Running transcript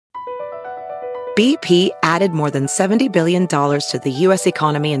BP added more than $70 billion to the U.S.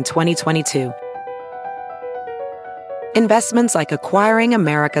 economy in 2022. Investments like acquiring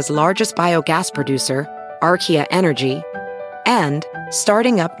America's largest biogas producer, Archaea Energy, and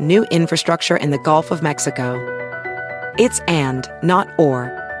starting up new infrastructure in the Gulf of Mexico. It's and, not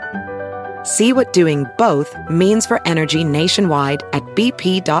or. See what doing both means for energy nationwide at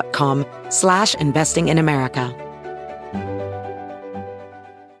bp.com/investing in America.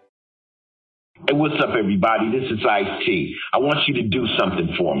 Hey, what's up, everybody? This is Ice-T. I want you to do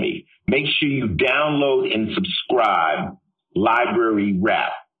something for me. Make sure you download and subscribe Library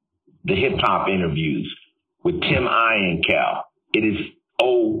Rap, the hip-hop interviews with Tim Einenkel. It is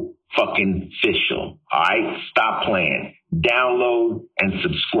fucking official, all right? Stop playing. Download and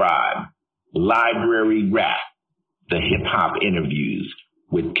subscribe. Library Rap, the hip-hop interviews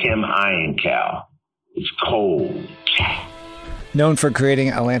with Tim Einenkel. It's cold. Known for creating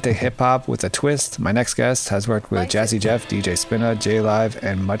Atlanta hip-hop with a twist, my next guest has worked with Jazzy Jeff, DJ Spinna, J-Live,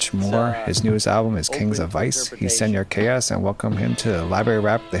 and much more. His newest album is Kings of Vice. He's Senor Chaos, and welcome him to Library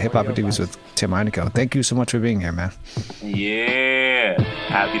Rap, the hip-hop interviews with Tim Einenkel. Thank you so much for being here, man. Yeah,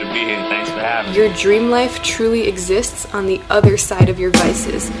 happy to be here. Thanks for having me. Your dream life truly exists on the other side of your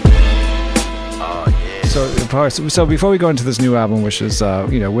vices. So before we go into this new album, which is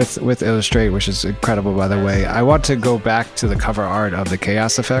with Illustrate, which is incredible, by the way, I want to go back to the cover art of the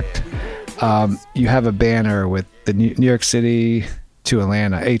Chaos Effect. You have a banner with the New York City to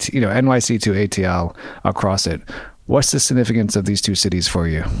Atlanta, NYC to ATL across it. What's the significance of these two cities for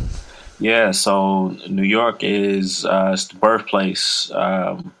you? Yeah, so New York is it's the birthplace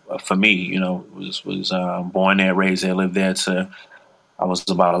for me. Was born there, raised there, lived there I was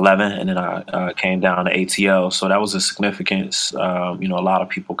about 11, and then I came down to ATL. So that was a significance. A lot of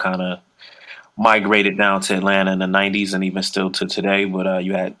people kind of migrated down to Atlanta in the 90s and even still to today. But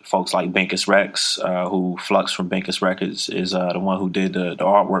you had folks like Binkus Rex, who Flux from Binkus Records is the one who did the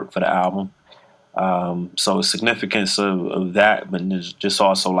artwork for the album. So the significance of that, but there's just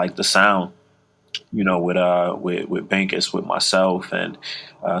also like the sound, with Binkus, with myself, and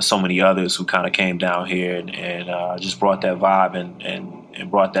so many others who kind of came down here and just brought that vibe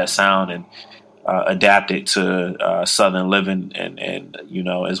and brought that sound and adapted to Southern living and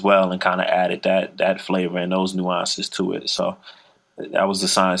as well, and kind of added that flavor and those nuances to it. So that was the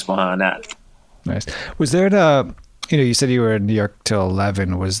science behind that. Nice. Was there you said you were in New York till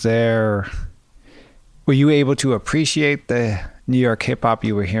 11. Were you able to appreciate the New York hip hop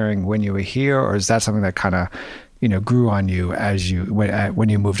you were hearing when you were here, or is that something that kind of grew on you as when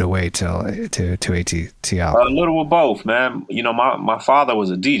you moved away to ATL? A little of both, man. My father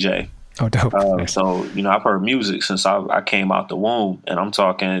was a DJ. Oh, dope. Nice. So I've heard music since I came out the womb, and I'm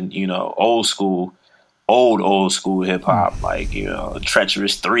talking old school hip hop, like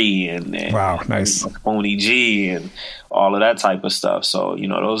Treacherous 3 and wow, nice, Phony G and all of that type of stuff. So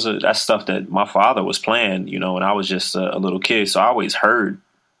that's stuff that my father was playing, when I was just a little kid. So I always heard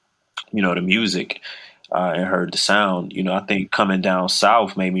the music and heard the sound. I think coming down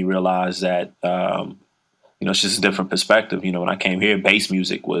south made me realize that it's just a different perspective. When I came here, bass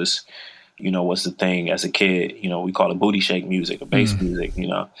music was the thing as a kid. We call it booty shake music or bass music.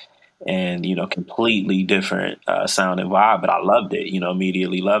 And completely different sound and vibe, but I loved it.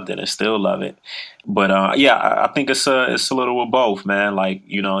 Immediately loved it and still love it. But I think it's a little of both, man. Like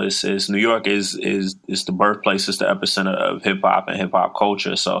it's New York is the birthplace, it's the epicenter of hip hop and hip hop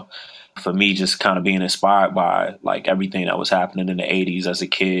culture. So for me, just kind of being inspired by like everything that was happening in the 80s as a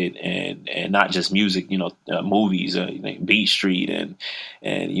kid, and not just music, movies, Beat Street and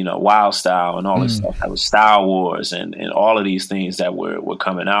Wild Style and all this stuff. That was Style Wars and all of these things that were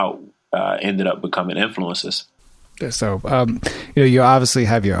coming out. Ended up becoming influences. So, you obviously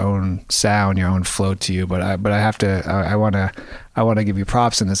have your own sound, your own flow to you, but I want to give you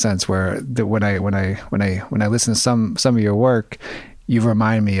props in the sense where when I listen to some of your work, you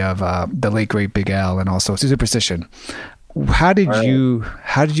remind me of the late great Big L and also Superstition. How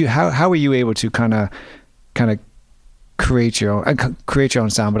were you able to kind of create your own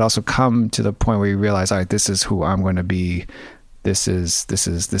sound, but also come to the point where you realize, all right, this is who I'm going to be. This is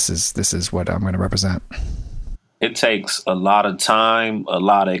what I'm going to represent. It takes a lot of time, a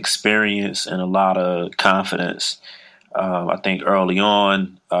lot of experience, and a lot of confidence. I think early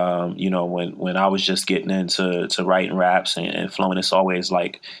on, when I was just getting into writing raps and flowing, it's always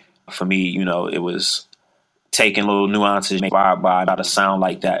like, for me, it was taking little nuances, inspired by how to sound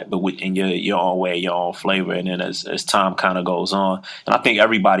like that, but in your own way, your own flavor. And then as time kind of goes on, and I think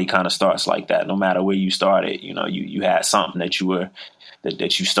everybody kind of starts like that, no matter where you started, you had something that you were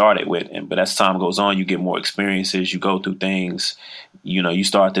that you started with. But as time goes on, you get more experiences, you go through things, you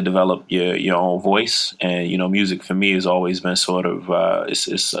start to develop your own voice. And, music for me has always been sort of,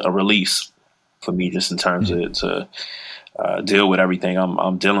 it's a release for me, just in terms of to deal with everything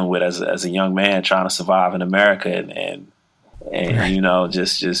I'm dealing with as a young man trying to survive in America and right.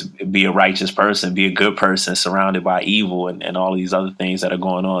 Just be a righteous person, be a good person surrounded by evil and all these other things that are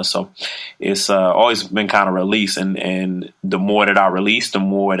going on. So it's always been kind of release. And the more that I release, the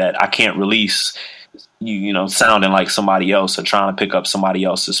more that I can't release, sounding like somebody else or trying to pick up somebody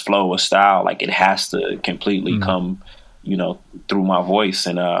else's flow or style. Like, it has to completely come, through my voice.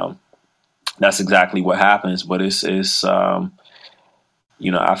 And that's exactly what happens. But it's I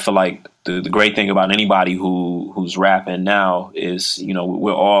feel like the great thing about anybody who's rapping now is,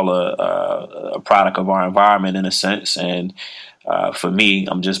 we're all a product of our environment in a sense. And for me,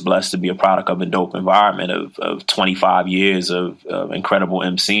 I'm just blessed to be a product of a dope environment of 25 years of incredible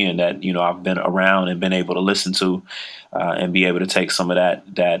MCing that, I've been around and been able to listen to and be able to take some of that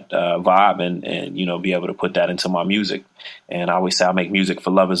vibe and be able to put that into my music. And I always say I make music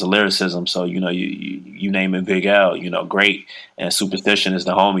for lovers of lyricism. So, you name it, Big L, great. And Superstition is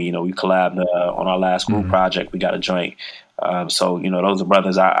the homie. We collabed on our last group project. We got a joint. So, those are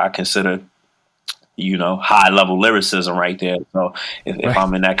brothers I consider, high level lyricism right there. So if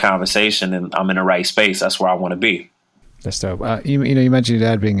I'm in that conversation and I'm in the right space, that's where I want to be. That's dope. You mentioned your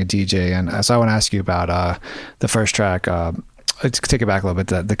dad being a DJ, and so I want to ask you about the first track. Let's take it back a little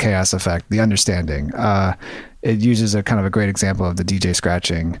bit. The Chaos Effect, the Understanding. It uses a kind of a great example of the DJ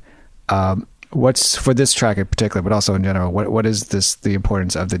scratching. What's for this track in particular, but also in general? What is the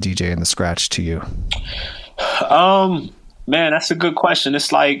importance of the DJ and the scratch to you? Man, that's a good question.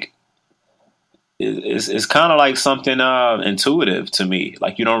 It's like it's kind of like something intuitive to me.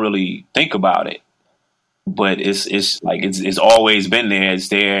 Like, you don't really think about it. But it's like it's always been there. It's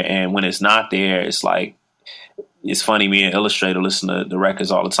there, and when it's not there, it's like it's funny. Me and Illustrator listen to the records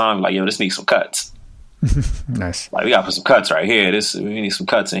all the time. Like, yo, this needs some cuts. Nice. Like, we gotta put some cuts right here. We need some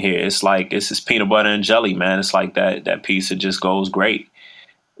cuts in here. It's like it's just peanut butter and jelly, man. It's like that piece that just goes great.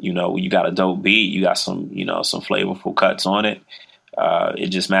 You got a dope beat. You got some some flavorful cuts on it. It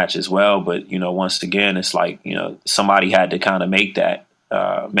just matches well. But once again, it's like somebody had to kind of make that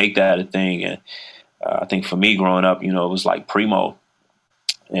a thing. And I think for me growing up, it was like Primo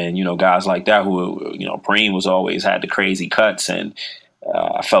and, guys like that who, Preem was always had the crazy cuts. And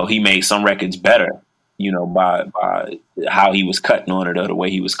I felt he made some records better, by how he was cutting on it or the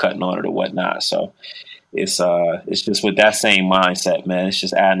way he was cutting on it or whatnot. So it's just with that same mindset, man. It's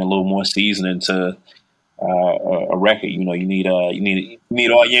just adding a little more seasoning to a record. You need all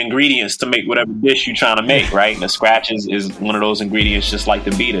your ingredients to make whatever dish you're trying to make, right? And the scratch is one of those ingredients, just like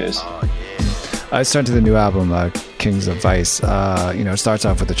the beat is. Let's turn to the new album, Kings of Vice. It starts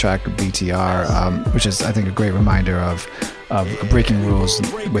off with the track BTR, which is, I think, a great reminder of breaking rules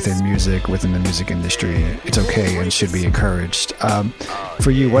within music, within the music industry. It's okay and should be encouraged.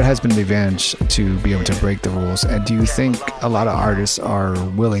 For you, what has been the advantage to be able to break the rules? And do you think a lot of artists are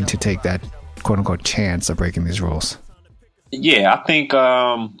willing to take that quote unquote chance of breaking these rules? Yeah, I think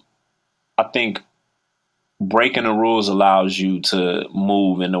breaking the rules allows you to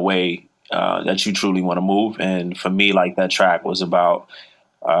move in the way that you truly want to move. And for me, like, that track was about,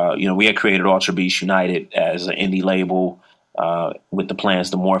 we had created Ultra Beats United as an indie label with the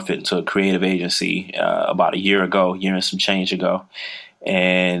plans to morph it into a creative agency about a year and some change ago.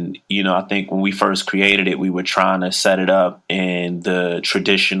 And, I think when we first created it, we were trying to set it up in the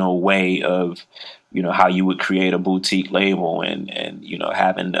traditional way of, how you would create a boutique label and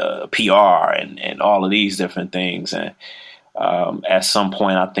having a PR and all of these different things. And at some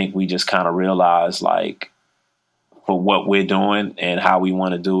point, I think we just kind of realized, like, for what we're doing and how we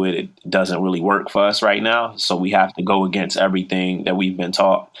want to do it, it doesn't really work for us right now. So we have to go against everything that we've been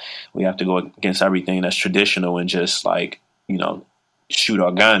taught. We have to go against everything that's traditional and just, like, shoot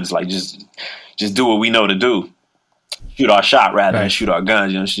our guns, like just do what we know to do. Shoot our shot rather than shoot our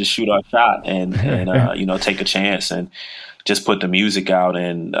guns. Just shoot our shot and take a chance and just put the music out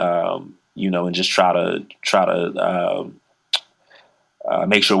and and just try to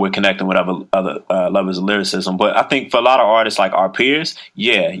make sure we're connecting with other lovers of lyricism. But I think for a lot of artists, like our peers,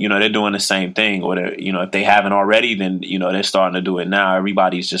 they're doing the same thing. Or if they haven't already, then they're starting to do it now.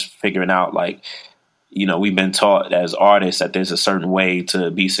 Everybody's just figuring out, like, we've been taught as artists that there's a certain way to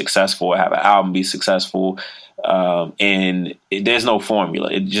be successful or have an album be successful. And there's no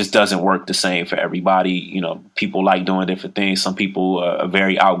formula. It just doesn't work the same for everybody. People like doing different things. Some people are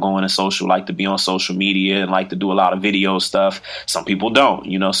very outgoing and social, like to be on social media and like to do a lot of video stuff. Some people don't,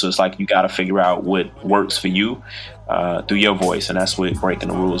 so it's like you got to figure out what works for you through your voice. And that's what Breaking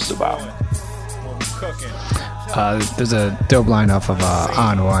the Rules is about. There's a dope line off of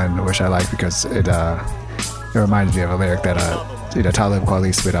On One, which I like because it reminds me of a lyric that Talib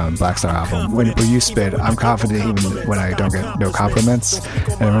Kweli spit on Black Star album. When you spit, I'm confident even when I don't get no compliments.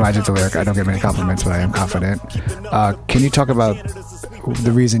 And it reminds me of the lyric, I don't get many compliments, but I am confident. Can you talk about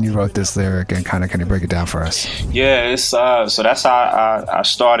the reason you wrote this lyric and can you break it down for us? Yeah, it's so that's how I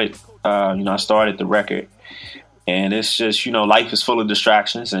started. I started the record. And it's just, life is full of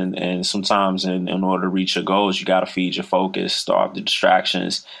distractions. And sometimes in order to reach your goals, you got to feed your focus, starve the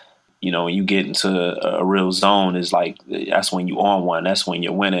distractions. When you get into a real zone, is like, that's when you on one, that's when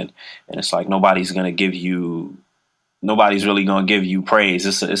you're winning. And it's like, nobody's really going to give you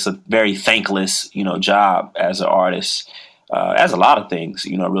praise. It's a very thankless, job as an artist, as a lot of things,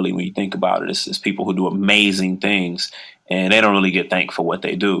 really, when you think about it, it's people who do amazing things and they don't really get thanked for what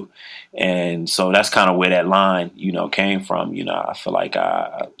they do. And so that's kind of where that line, came from. I feel like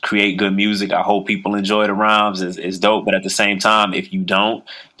I create good music. I hope people enjoy the rhymes. It's dope. But at the same time, if you don't,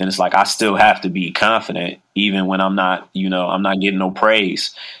 then it's like I still have to be confident, even when I'm not, I'm not getting no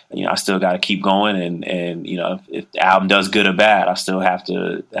praise. I still got to keep going. And if the album does good or bad, I still have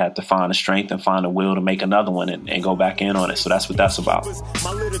to find the strength and find the will to make another one and go back in on it. So that's what that's about.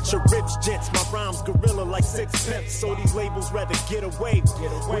 My literature rich gents, my rhymes gorilla like 6 pimps. So these labels rather get away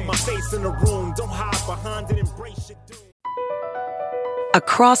with my face in the room. Don't hide behind it, embrace your doom.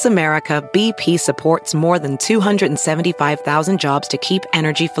 Across America, BP supports more than 275,000 jobs to keep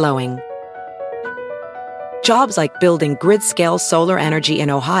energy flowing. Jobs like building grid-scale solar energy in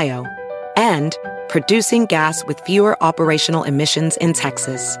Ohio and producing gas with fewer operational emissions in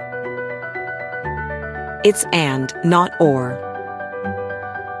Texas. It's and, not or.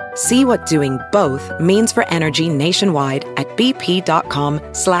 See what doing both means for energy nationwide at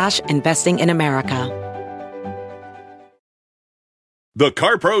bp.com/investing in America. The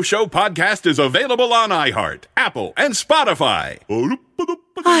CarPro Show podcast is available on iHeart, Apple, and Spotify.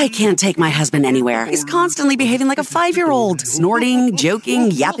 I can't take my husband anywhere. He's constantly behaving like a 5-year-old, snorting,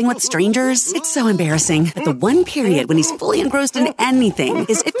 joking, yapping with strangers. It's so embarrassing that the one period when he's fully engrossed in anything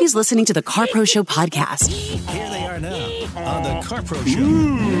is if he's listening to the CarPro Show podcast. Here they are now on the CarPro Show.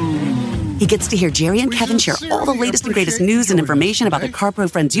 He gets to hear Jerry and Kevin share all the latest and greatest news and information about the CarPro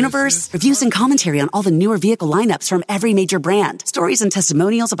Friends universe, reviews and commentary on all the newer vehicle lineups from every major brand, stories and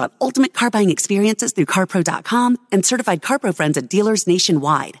testimonials about ultimate car buying experiences through CarPro.com, and certified CarPro Friends at dealers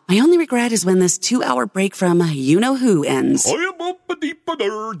nationwide. My only regret is when this 2-hour break from you-know-who ends.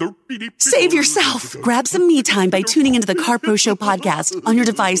 Save yourself. Grab some me time by tuning into the CarPro Show podcast on your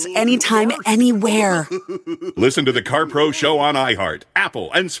device anytime, anywhere. Listen to the CarPro Show on iHeart,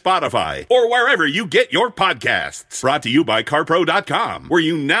 Apple, and Spotify, or wherever you get your podcasts. Brought to you by CarPro.com, where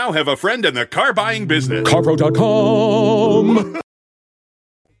you now have a friend in the car buying business. CarPro.com.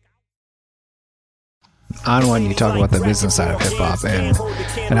 On One, you talk about the business side of hip hop and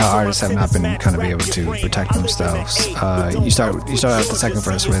how artists have not been kind of able to protect themselves. You start out the second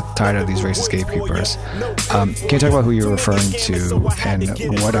verse with "Tired of these racist gatekeepers." Can you talk about who you're referring to and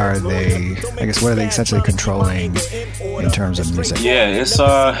what are they? I guess what are they essentially controlling in terms of music? Yeah,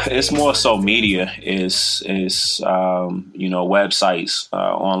 it's more so media is websites,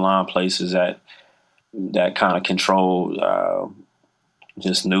 online places that kind of control.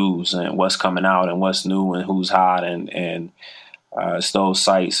 Just news and what's coming out and what's new and who's hot and it's those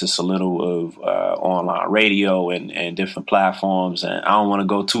sites. It's a little of online radio and different platforms. And I don't want to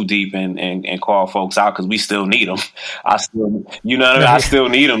go too deep and call folks out because we still need them. I still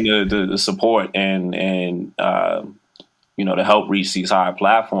need them to support and to help reach these higher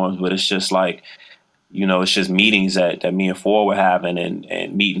platforms. But it's just like, it's just meetings that me and Ford were having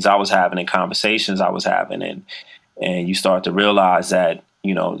and meetings I was having and conversations I was having and you start to realize that,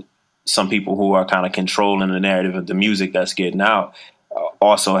 some people who are kind of controlling the narrative of the music that's getting out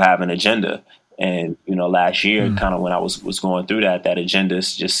also have an agenda. And, last year, kind of when I was going through that agenda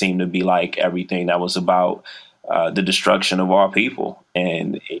just seemed to be like everything that was about the destruction of our people.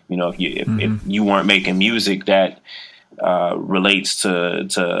 And, if you weren't making music that relates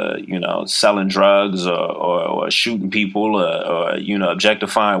to selling drugs or shooting people or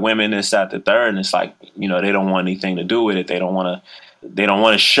objectifying women, this, that, the third. And it's like, they don't want anything to do with it. They don't want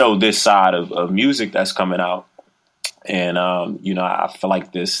to show this side of music that's coming out. And, I feel like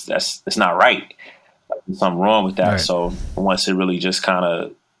it's not right. there's something wrong with that. Right. So once it really just kind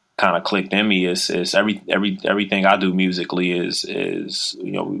of clicked in me, is everything I do musically is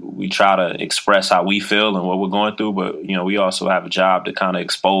we try to express how we feel and what we're going through, but we also have a job to kind of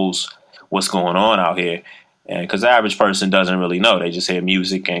expose what's going on out here. And because the average person doesn't really know, they just hear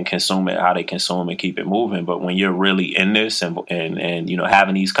music and consume it how they consume and keep it moving. But when you're really in this and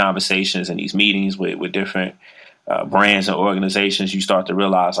having these conversations and these meetings with different brands and organizations, you start to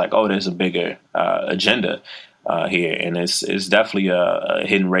realize like, oh, there's a bigger agenda here, and it's definitely a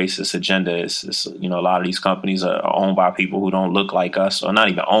hidden racist agenda. It's a lot of these companies are owned by people who don't look like us, or not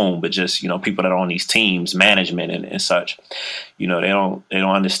even owned, but just people that are on these teams, management and such. They don't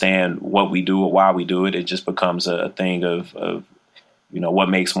understand what we do or why we do it. It just becomes a thing of what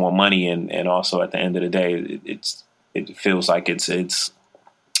makes more money, and also at the end of the day, it feels like it's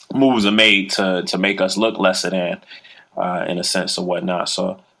moves are made to make us look lesser than in a sense or whatnot.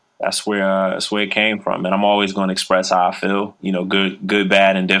 So that's where it came from, and I'm always going to express how I feel, good,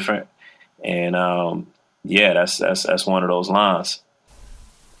 bad, and different. And that's one of those lines.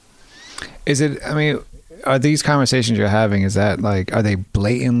 Is it? I mean, are these conversations you're having? Is that like, are they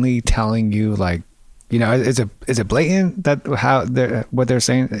blatantly telling you like, is it blatant that what they're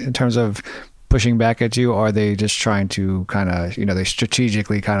saying in terms of pushing back at you, or are they just trying to kind of, they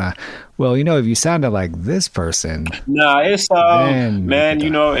strategically kind of, well, if you sounded like this person. No, it's man,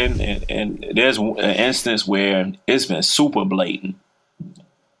 and there's an instance where it's been super blatant,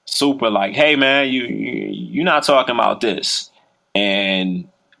 super like, hey man, you're not talking about this, and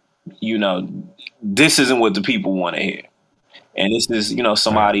this isn't what the people want to hear, and this is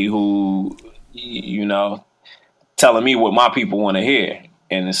somebody who telling me what my people want to hear,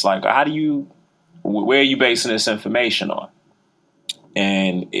 and it's like, where are you basing this information on?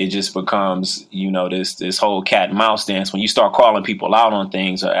 And it just becomes, this whole cat and mouse dance when you start calling people out on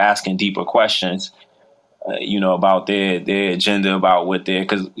things or asking deeper questions, about their agenda, about what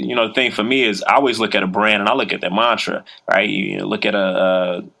because, the thing for me is I always look at a brand and I look at their mantra, right? You look at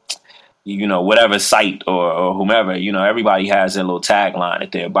whatever site or whomever, everybody has their little tagline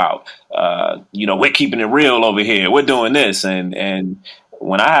that they're about. We're keeping it real over here. We're doing this. And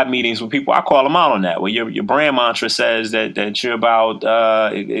when I have meetings with people, I call them out on that. Well, your brand mantra says that you're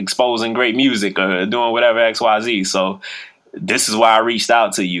about exposing great music or doing whatever XYZ. So this is why I reached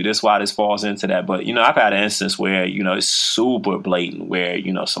out to you. This is why this falls into that. But, I've had an instance where, it's super blatant where,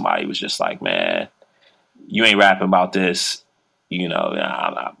 somebody was just like, man, you ain't rapping about this.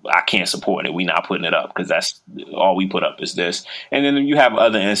 I can't support it. We're not putting it up because that's all we put up is this. And then you have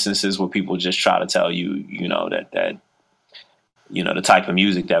other instances where people just try to tell you, that the type of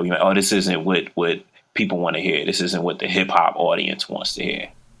music that we make, this isn't what people want to hear. This isn't what the hip hop audience wants to hear.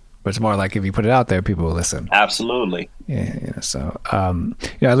 But it's more like if you put it out there, people will listen. Absolutely. Yeah. So,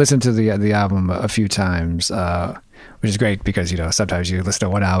 I listened to the album a few times, which is great because, sometimes you listen to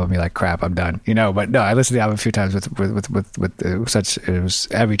one album, you're like, crap, I'm done, but no, I listened to the album a few times it was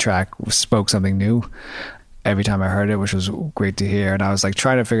every track spoke something new every time I heard it, which was great to hear. And I was like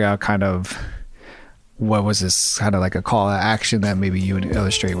trying to figure out kind of, what was this kind of like a call to action that maybe you and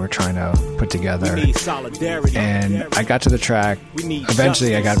Illustrate were trying to put together? And I got to the track.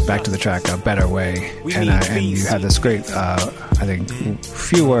 Eventually, I got back to the track "A Better Way," and you had this great, I think,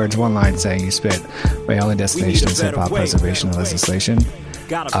 few words, one line saying, "You spit, my only destination is hip hop preservation and legislation,"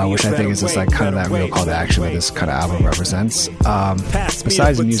 which I think is just like kind of that real call to action that this kind of album represents.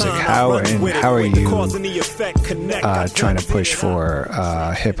 Besides the music, how are you trying to push for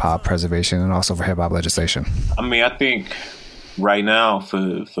hip hop preservation and also for hip hop legislation? I mean, I think right now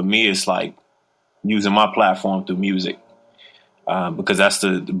for me, it's like using my platform through music because that's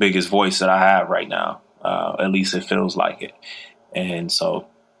the biggest voice that I have right now. At least it feels like it. And so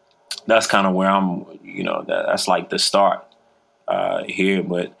that's kind of where I'm, that's like the start here.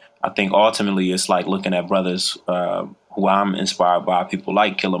 But I think ultimately it's like looking at brothers who I'm inspired by, people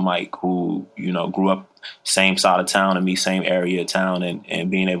like Killer Mike, who, grew up same side of town and me, same area of town,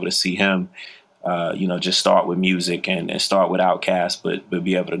 and being able to see him just start with music and start with Outkast, but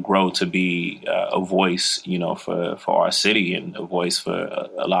be able to grow to be a voice, for our city and a voice for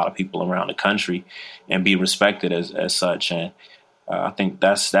a lot of people around the country and be respected as such. And I think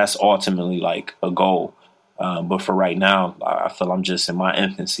that's ultimately like a goal. But for right now, I feel I'm just in my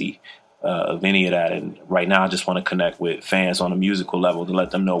infancy of any of that. And right now, I just want to connect with fans on a musical level to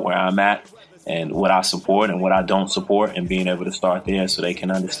let them know where I'm at and what I support and what I don't support, and being able to start there so they can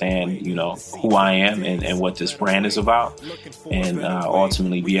understand, who I am and what this brand is about, and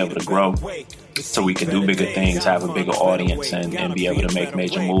ultimately be able to grow so we can do bigger things, have a bigger audience, and be able to make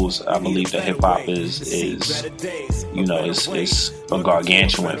major moves. I believe that hip hop is a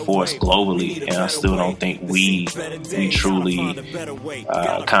gargantuan force globally, and I still don't think we truly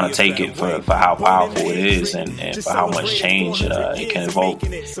kind of take it for how powerful it is and for how much change it can evoke.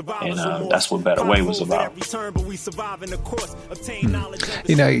 And that's what Better Way was about.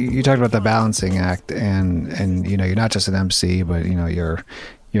 You know, you talked about the balancing act, and you know, you're not just an MC, but you know, you're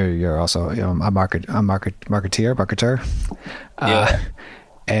also a marketer. Yeah.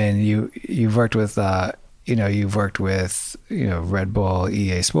 And you've worked with Red Bull,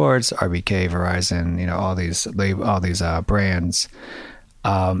 EA Sports, RBK, Verizon, you know, all these brands.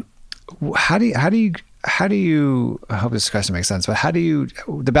 How do you, I hope this discussion makes sense, but how do you,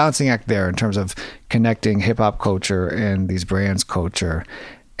 the balancing act there in terms of connecting hip hop culture and these brands culture,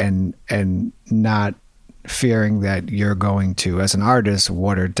 and not fearing that you're going to, as an artist,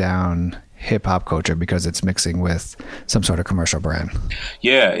 water down hip hop culture because it's mixing with some sort of commercial brand?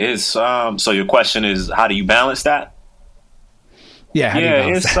 Yeah, it's so your question is, how do you balance that? Yeah,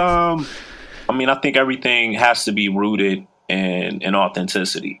 I mean, I think everything has to be rooted in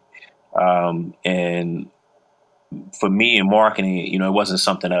authenticity. And for me in marketing, you know, it wasn't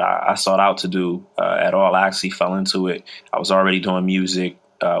something that I sought out to do at all. I actually fell into it. I was already doing music.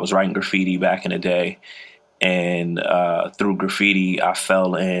 I was writing graffiti back in the day. And through graffiti, I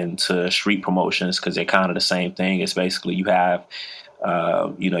fell into street promotions because they're kind of the same thing. It's basically you have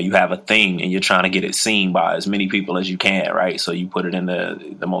a thing and you're trying to get it seen by as many people as you can, right? So you put it in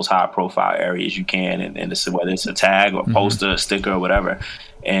the most high profile areas you can, and it's, whether it's a tag or poster, sticker or whatever.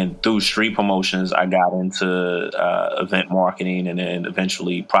 And through street promotions, I got into event marketing and then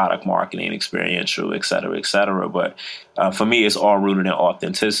eventually product marketing, experiential, et cetera, et cetera. But for me, it's all rooted in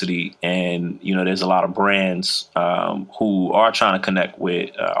authenticity. And, you know, there's a lot of brands who are trying to connect with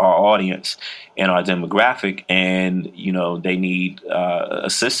our audience and our demographic. And, you know, they need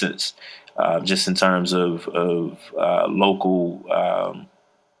assistance just in terms of local,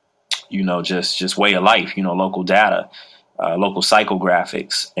 just way of life, you know, local data. Local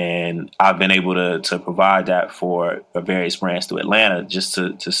psychographics, and I've been able to provide that for various brands through Atlanta, just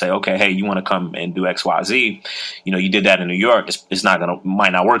to say, okay, hey, you want to come and do XYZ, you know, you did that in New York, it's might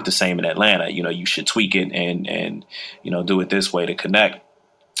not work the same in Atlanta, you know, you should tweak it and you know, do it this way to connect.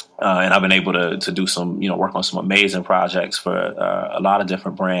 And I've been able to do some, you know, work on some amazing projects for a lot of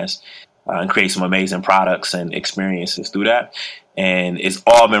different brands and create some amazing products and experiences through that. And it's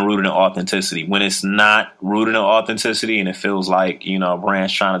all been rooted in authenticity. When it's not rooted in authenticity and it feels like, you know,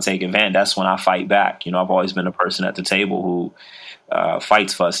 brands trying to take advantage, that's when I fight back. You know, I've always been a person at the table who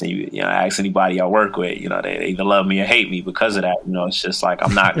fights for us. And, you know, ask anybody I work with, you know, they either love me or hate me because of that. You know, it's just like,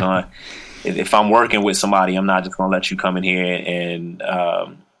 I'm not going to, if I'm working with somebody, I'm not just going to let you come in here and,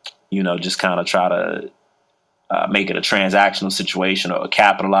 you know, just kind of try to make it a transactional situation or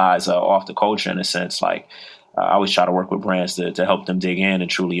capitalize off the culture in a sense. Like, I always try to work with brands to help them dig in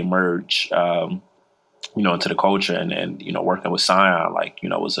and truly emerge, you know, into the culture. And you know, working with Scion, like, you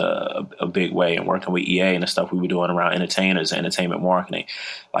know, was a big way, and working with EA and the stuff we were doing around entertainers and entertainment marketing.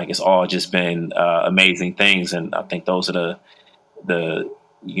 Like, it's all just been amazing things. And I think those are the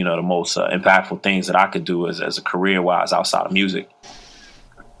you know, the most impactful things that I could do as a career wise outside of music.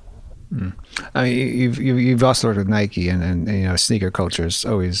 I mean, you've also worked with Nike, and you know, sneaker culture is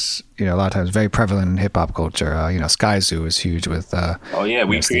always, you know, a lot of times very prevalent in hip hop culture. You know, Sky Zoo is huge with.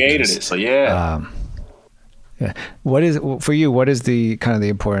 We created it, so yeah. Yeah. What is for you? What is the kind of the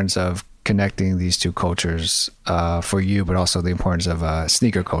importance of connecting these two cultures for you, but also the importance of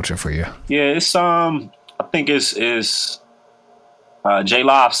sneaker culture for you? Yeah, it's I think it's J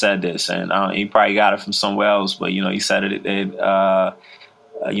Live said this, and he probably got it from somewhere else, but you know, he said it.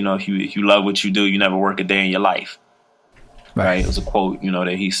 You know, if you love what you do, you never work a day in your life. Right. It was a quote, you know,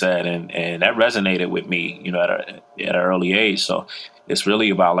 that he said, and that resonated with me, you know, at an early age. So it's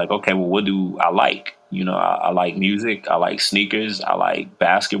really about like, okay, well, what do I like? You know, I like music. I like sneakers. I like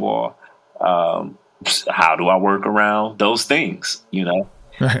basketball. How do I work around those things, you know?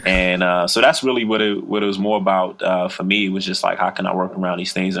 Right. And so that's really what it was more about for me. It was just like, how can I work around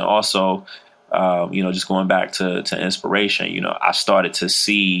these things? And also, you know, just going back to inspiration, you know, I started to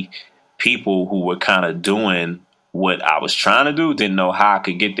see people who were kind of doing what I was trying to do, didn't know how I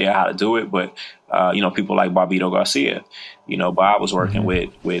could get there, how to do it. But, you know, people like Bobbito Garcia, you know, Bob was working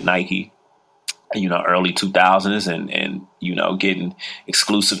with Nike, you know, early 2000s and, you know, getting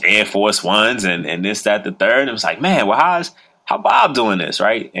exclusive Air Force Ones and this, that, the third. And it was like, man, well, how Bob doing this?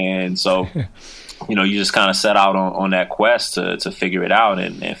 Right. And so, you know, you just kind of set out on that quest to figure it out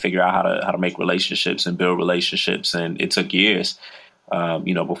and figure out how to make relationships and build relationships. And it took years.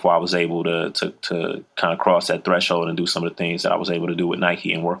 before I was able to kind of cross that threshold and do some of the things that I was able to do with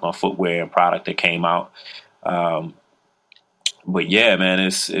Nike and work on footwear and product that came out. But yeah, man,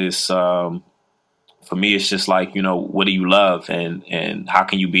 it's for me, it's just like, what do you love and how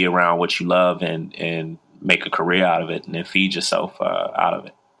can you be around what you love and make a career out of it and then feed yourself out of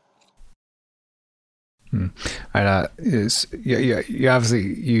it. Right, you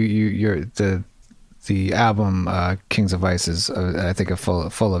obviously you're the album Kings of Ice is I think full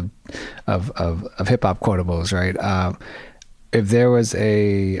of hip hop quotables, right? If there was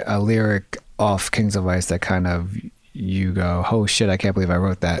a lyric off Kings of Ice that kind of you go, oh shit, I can't believe I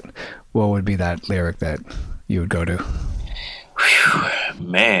wrote that, what would be that lyric that you would go to? Whew,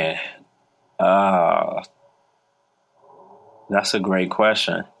 man, that's a great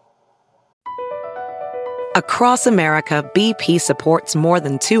question. Across America, BP supports more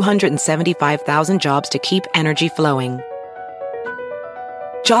than 275,000 jobs to keep energy flowing.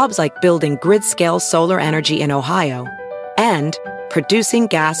 Jobs like building grid-scale solar energy in Ohio and producing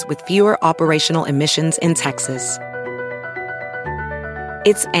gas with fewer operational emissions in Texas.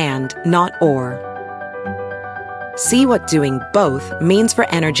 It's and, not or. See what doing both means for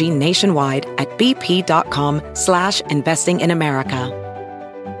energy nationwide at bp.com/investing in America.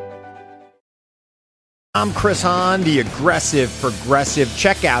 I'm Chris Hahn, the Aggressive Progressive.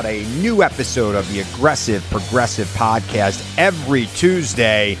 Check out a new episode of the Aggressive Progressive podcast every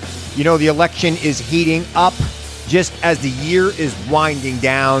Tuesday. The election is heating up just as the year is winding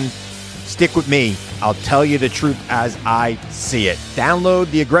down. Stick with me. I'll tell you the truth as I see it. Download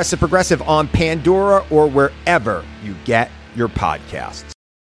the Aggressive Progressive on Pandora or wherever you get your podcasts.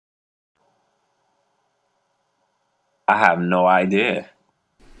 I have no idea.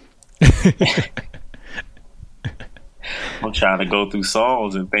 I'm trying to go through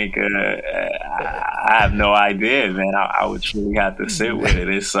songs and think. I have no idea, man. I would truly have to sit with it.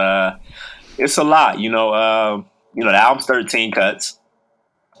 It's a lot, the album's 13 cuts.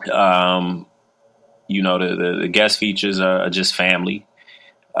 The guest features are just family.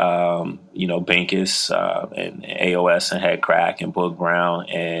 Binkus and AOS and Head Crack and Boog Brown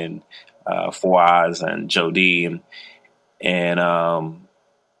and Four Eyes and Joe D and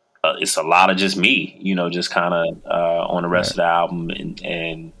it's a lot of just me, just kind of on the rest of the album,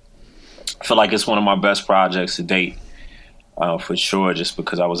 and I feel like it's one of my best projects to date, for sure, just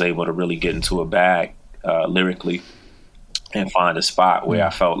because I was able to really get into a bag lyrically and find a spot where I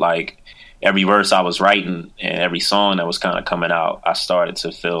felt like every verse I was writing and every song that was kind of coming out, I started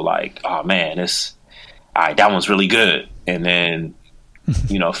to feel like, oh man, all right, that one's really good. And then,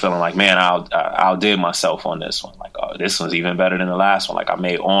 feeling like, man, I outdid myself on this one. Like, oh, this one's even better than the last one. Like I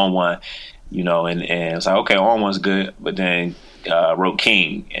made On One, and it's like, okay, On One's good. But then wrote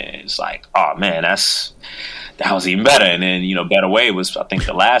King, and it's like, oh man, that was even better. And then, Better Way was, I think,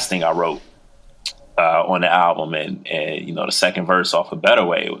 the last thing I wrote on the album. And the second verse off of Better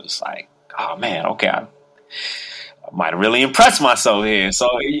Way was like, oh man, okay, I might have really impressed myself here. So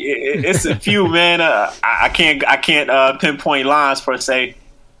it's a few, man. I can't pinpoint lines per se,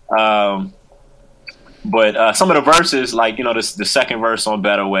 but some of the verses, like the second verse on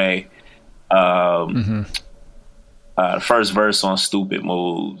Better Way, the first verse on Stupid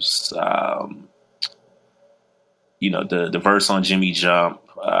Moves, the verse on Jimmy Jump.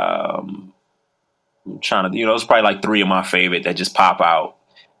 I'm trying to, it's probably like three of my favorite that just pop out.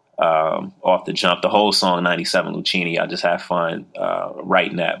 Off the jump. The whole song 97 Lucchini, I just have fun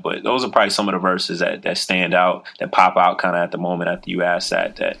writing that, but those are probably some of the verses that stand out, that pop out kind of at the moment after you asked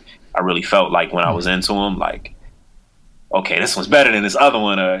that I really felt like when I was into them, like, okay, this one's better than this other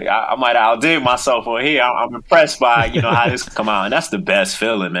one, or I might have outdid myself on here. I'm impressed by how this come out, and that's the best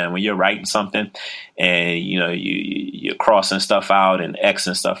feeling, man, when you're writing something and you're crossing stuff out and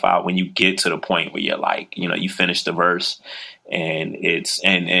Xing stuff out when you get to the point where you're like, you finish the verse. And it's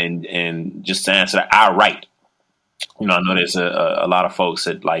and just to answer that, I write. I know there's a lot of folks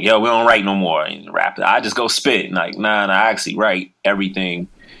that like, yo, we don't write no more and rap. I just go spit. And like, nah, I actually write everything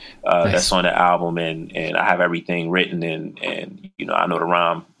that's on the album, and I have everything written and I know the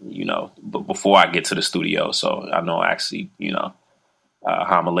rhyme, but before I get to the studio, so I know actually how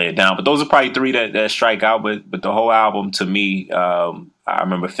I'm gonna lay it down. But those are probably three that strike out. But the whole album to me, I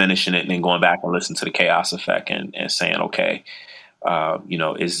remember finishing it and then going back and listening to the Chaos Effect and saying, okay,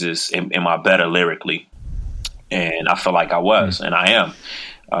 is this, am I better lyrically? And I feel like I was, and I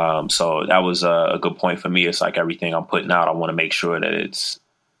am. So that was a good point for me. It's like everything I'm putting out, I want to make sure that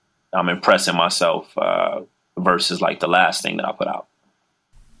I'm impressing myself versus like the last thing that I put out.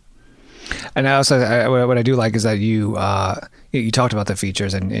 And I also, what I do like is that you talked about the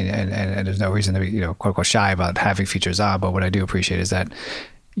features, and there's no reason to be, quote unquote, shy about having features on. But what I do appreciate is that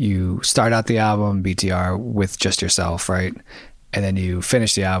you start out the album BTR with just yourself, right? And then you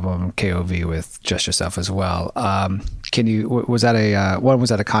finish the album KOV with just yourself as well. Was that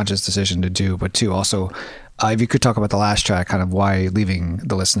a conscious decision to do? But two, also, if you could talk about the last track, kind of why leaving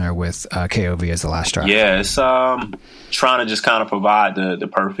the listener with KOV as the last track. Yeah, it's trying to just kind of provide the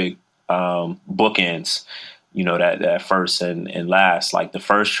perfect bookends, that first and last. Like the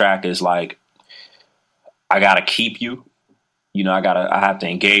first track is like, I gotta keep you. I have to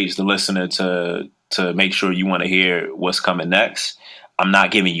engage the listener to make sure you want to hear what's coming next. I'm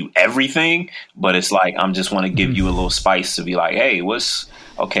not giving you everything, but it's like I'm just want to give you a little spice to be like, hey,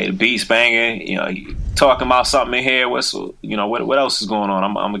 the beat's banging, talking about something in here. What else is going on?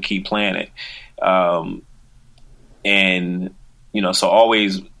 I'm gonna keep playing it. So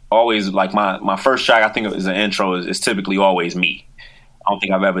always like my first track, I think it was an intro is typically always me. I don't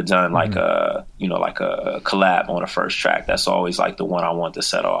think I've ever done like a collab on a first track. That's always like the one I want to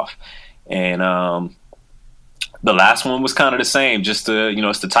set off. And the last one was kind of the same, just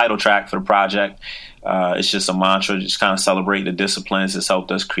it's the title track for the project. It's just a mantra, just kind of celebrate the disciplines that's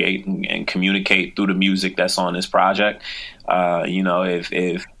helped us create and communicate through the music that's on this project.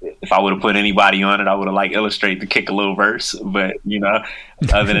 If I would have put anybody on it, I would have like Illustrate to kick a little verse. But,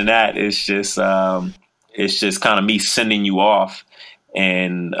 other than that, it's just kind of me sending you off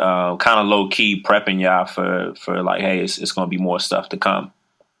and kind of low key prepping y'all for like, hey, it's going to be more stuff to come.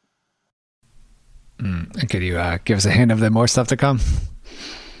 And could you give us a hint of the more stuff to come?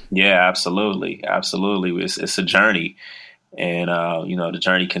 Yeah, absolutely. It's a journey, and the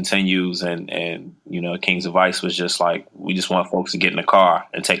journey continues. And Kings of Ice was just like, we just want folks to get in the car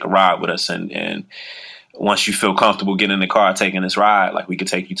and take a ride with us. And once you feel comfortable getting in the car taking this ride, like we could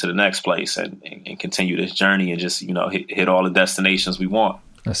take you to the next place and continue this journey and just hit all the destinations we want.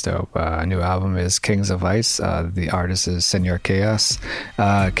 That's dope. A new album is Kings of Ice. The artist is Senor Chaos.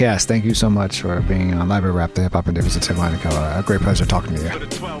 Chaos, thank you so much for being on Library Rap, the Hip Hop Endeavors of Tim Monaco. A great pleasure talking to you.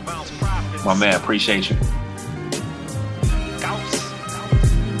 My man, appreciate you.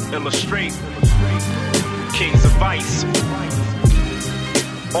 Illustrate. Kings of Ice.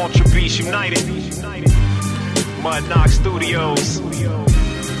 Ultra Beast United. Mud Knock Studios. Know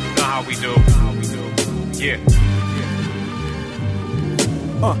how we do. Yeah.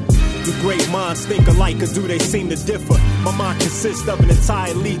 Do great minds think alike, or do they seem to differ? My mind consists of an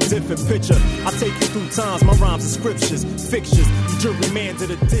entirely different picture. I take you through times, my rhymes are scriptures, fixtures. You gerrymander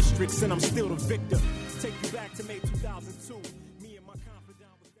the districts, and I'm still the victor. Take you back to May 2002. Me and my confidant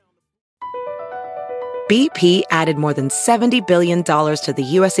was down the... BP added more than $70 billion to the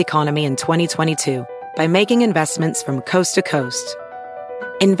U.S. economy in 2022 by making investments from coast to coast.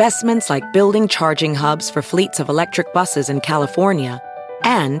 Investments like building charging hubs for fleets of electric buses in California,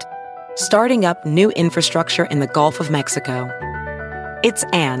 and starting up new infrastructure in the Gulf of Mexico. It's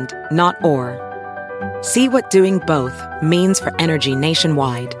and, not or. See what doing both means for energy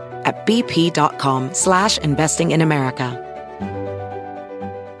nationwide at bp.com/investing in America.